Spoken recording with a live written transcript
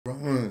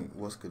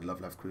What's good,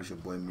 Love Life Crew? Your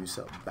boy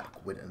MUSA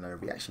back with another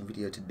reaction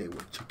video. Today we're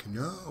checking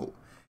out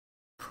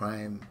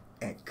Prime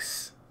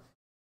X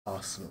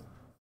Arsenal.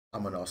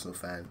 I'm an Arsenal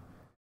fan.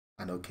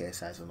 I know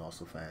KSI is an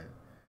Arsenal fan,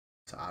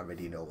 so I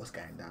already know what's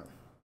going down.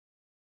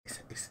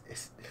 This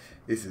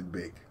is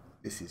big.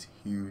 This is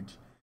huge.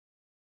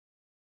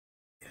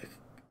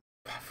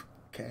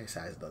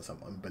 KSI has done some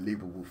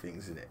unbelievable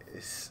things in it.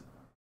 It's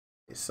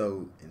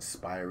so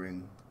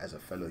inspiring as a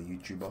fellow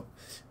YouTuber.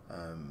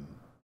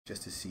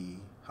 Just to see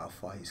how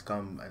far he's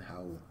come and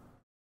how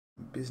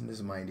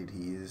business-minded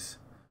he is.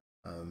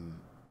 I'm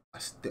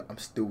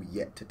still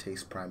yet to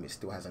taste Prime. It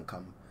still hasn't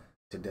come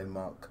to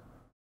Denmark.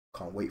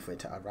 Can't wait for it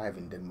to arrive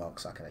in Denmark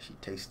so I can actually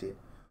taste it.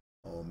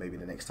 Or maybe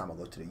the next time I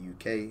go to the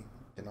UK,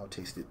 then I'll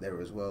taste it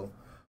there as well.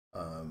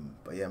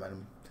 But yeah, man,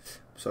 I'm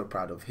so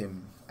proud of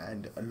him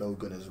and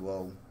Logan as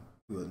well,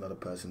 who is another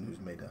person who's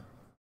made a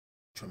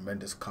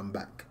tremendous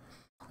comeback.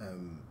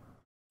 And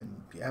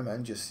yeah,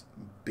 man, just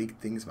big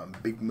things, man,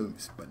 big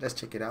moves. But let's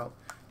check it out.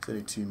 It's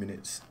only 2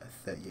 minutes and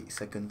 38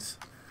 seconds.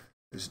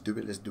 Let's do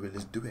it, let's do it,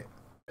 let's do it.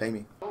 Play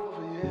me.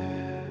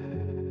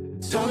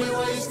 Tell me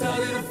why you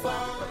started a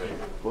fire.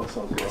 What's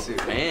up, bro?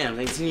 Man,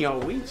 they seen you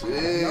all week.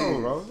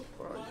 No,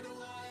 bro.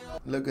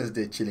 Logan's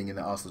there chilling in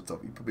the Arsenal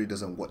top. He probably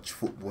doesn't watch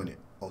football, innit?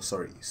 Oh,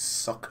 sorry,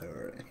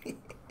 soccer. He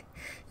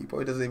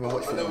probably doesn't even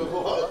watch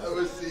football. I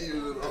never see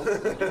you in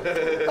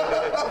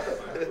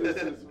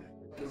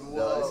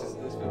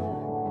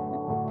Arsenal.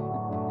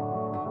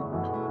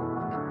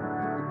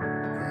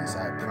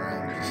 Inside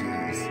Prime,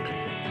 cheese.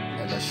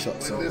 And the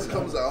shots. When this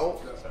comes out,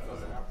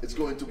 it's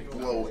going to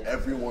blow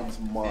everyone's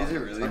mind. Is it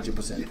really?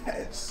 100%.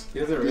 Yes. He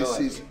doesn't This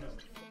realize. is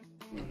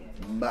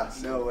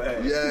massive. No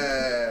way.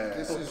 Yeah.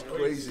 This is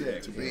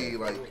crazy to be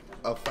like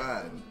a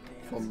fan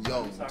from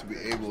young to be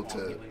able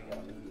to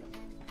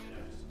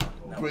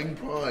bring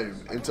Prime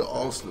into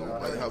Arsenal,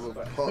 like have a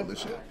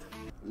partnership.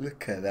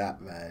 Look at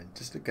that, man.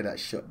 Just look at that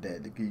shot there.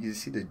 Look, you can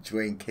see the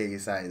joy in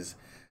KSI's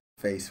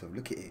face.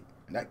 Look at it.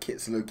 And that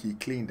kit's low-key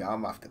clean that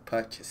I'm going to have to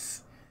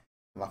purchase.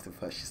 I'm going to have to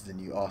purchase the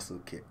new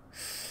Arsenal kit.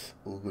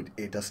 All good.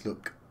 It does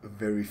look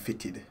very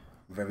fitted,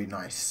 very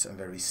nice and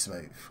very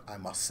smooth, I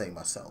must say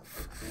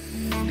myself.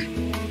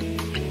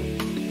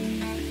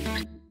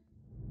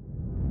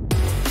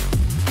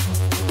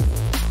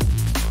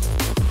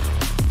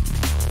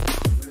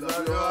 We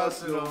love you,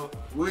 Arsenal.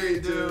 We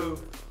do.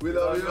 We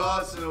love you,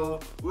 Arsenal.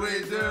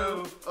 We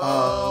do.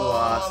 Oh,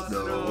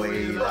 Arsenal,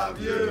 we love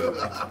you.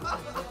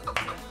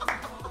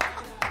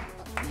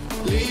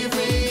 Leave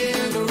me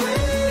in the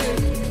rain.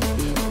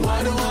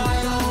 Why do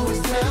I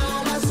always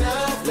tell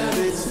myself that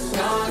it's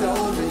not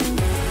over?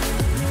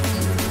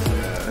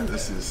 Yeah,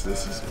 this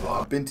is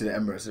fun. I've been to the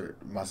Emirates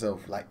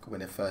myself, like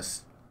when it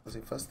first, was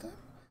it first time?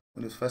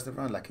 When it was first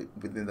around, like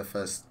within the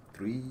first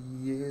 3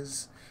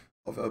 years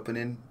of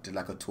opening, did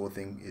like a tour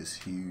thing. Is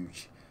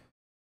huge.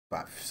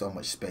 But so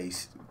much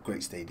space,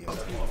 great stadium.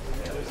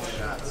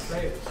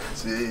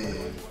 Gee.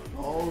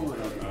 Holy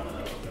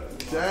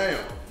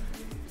damn.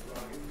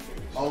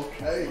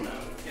 Okay.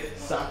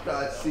 Saka,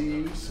 I see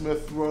you.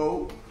 Smith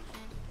Rowe.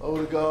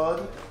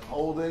 Odegaard.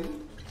 Holding.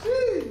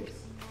 Jeez.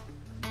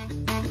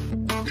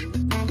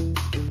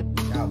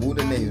 Now, all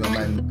the names,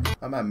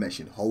 my man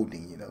mentioned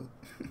Holding, you know.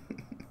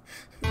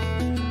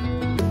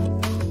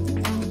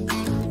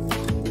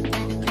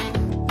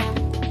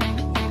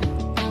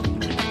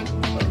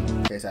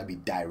 Guess I'd be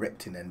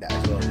directing and that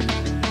as well.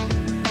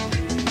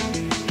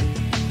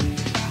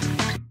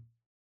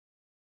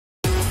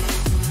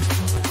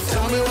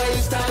 Tell me why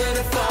you started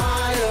a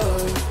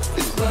fire.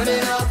 It's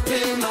burning up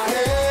in my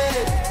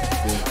head.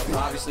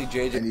 Obviously,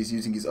 JJ And he's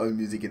using his own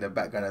music in the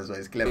background as well.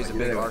 It's clever. is a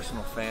big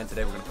Arsenal fan.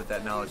 Today we're going to put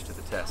that knowledge to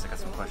the test. I got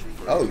some questions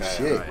for you. Oh, Okay,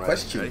 shit. all right.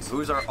 Questions. Ready?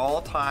 Who's our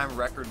all-time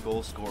record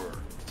goal scorer?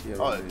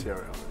 Oh,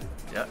 Thierry.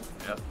 Yep,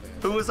 yep.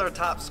 Who was our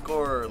top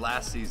scorer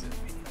last season?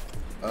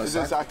 Is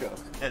it Saka?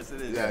 Yes,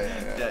 it is.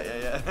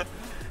 Yeah.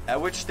 At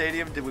which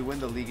stadium did we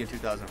win the league in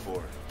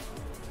 2004?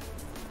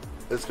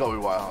 It's gonna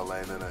be White Hart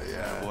Lane, isn't it?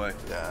 Yeah. Oh boy.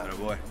 Yeah. Oh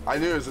boy. I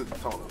knew it was at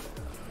Tottenham.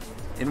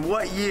 In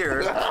what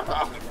year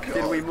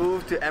did we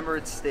move to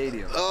Emirates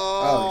Stadium?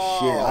 Oh,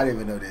 shit. I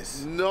didn't even know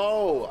this.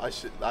 No, I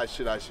should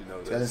actually know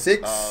this.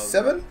 2006?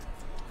 7?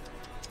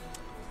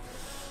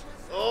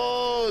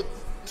 Oh,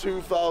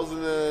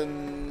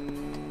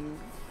 2006.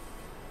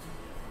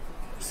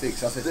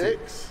 6. I said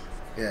 6.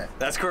 Yeah.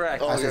 That's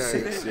correct. I said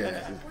Okay. 6,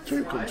 yeah.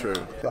 Dream come true.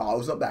 Oh, I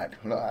was not bad.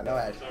 No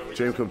bad.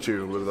 Dream come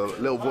true with a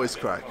little voice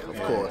crack,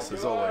 of course,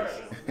 as always.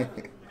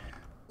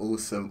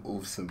 Awesome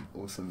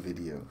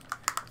video.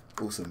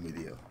 Awesome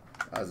video.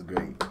 That was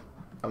great.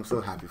 I'm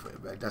so happy for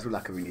it, man. That's all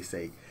I can really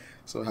say.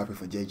 So happy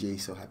for JJ,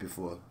 so happy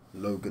for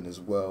Logan as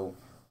well.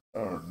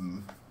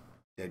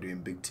 They're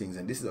doing big things,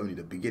 and this is only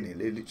the beginning.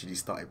 They literally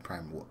started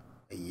Prime, what,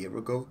 a year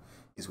ago?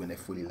 Is when they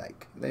fully,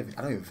 like, I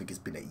don't even think it's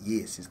been a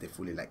year since they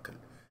fully like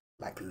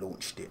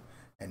launched it,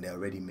 and they're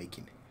already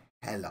making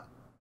hella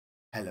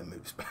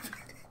moves.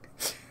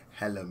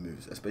 Hella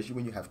moves, especially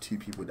when you have two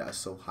people that are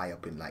so high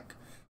up in, like,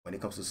 when it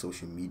comes to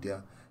social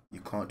media, you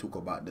can't talk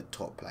about the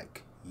top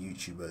like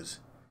YouTubers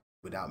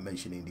without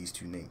mentioning these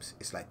two names.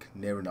 It's like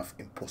near enough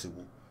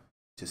impossible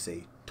to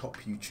say top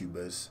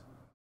YouTubers.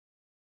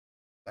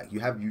 Like,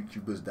 you have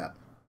YouTubers that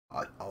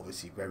are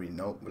obviously very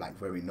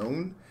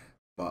known,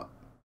 but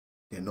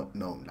they're not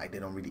known. Like, they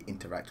don't really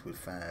interact with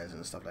fans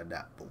and stuff like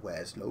that. But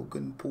whereas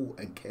Logan Paul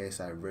and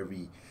KSI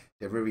are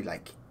they're very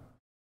like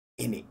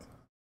in it,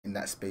 in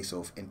that space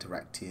of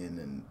interacting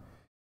and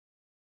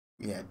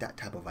yeah, that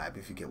type of vibe,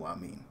 if you get what I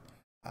mean.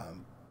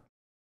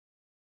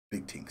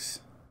 Big things.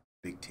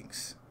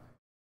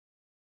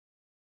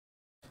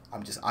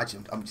 I'm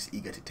just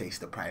eager to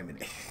taste the prime in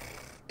it.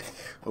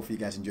 Hopefully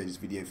you guys enjoyed this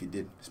video. If you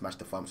did, smash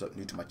the thumbs up.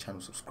 New to my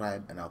channel,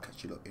 subscribe, and I'll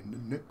catch you lot in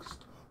the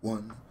next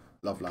one.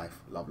 Love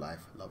life, love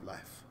life, love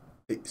life.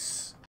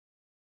 Peace.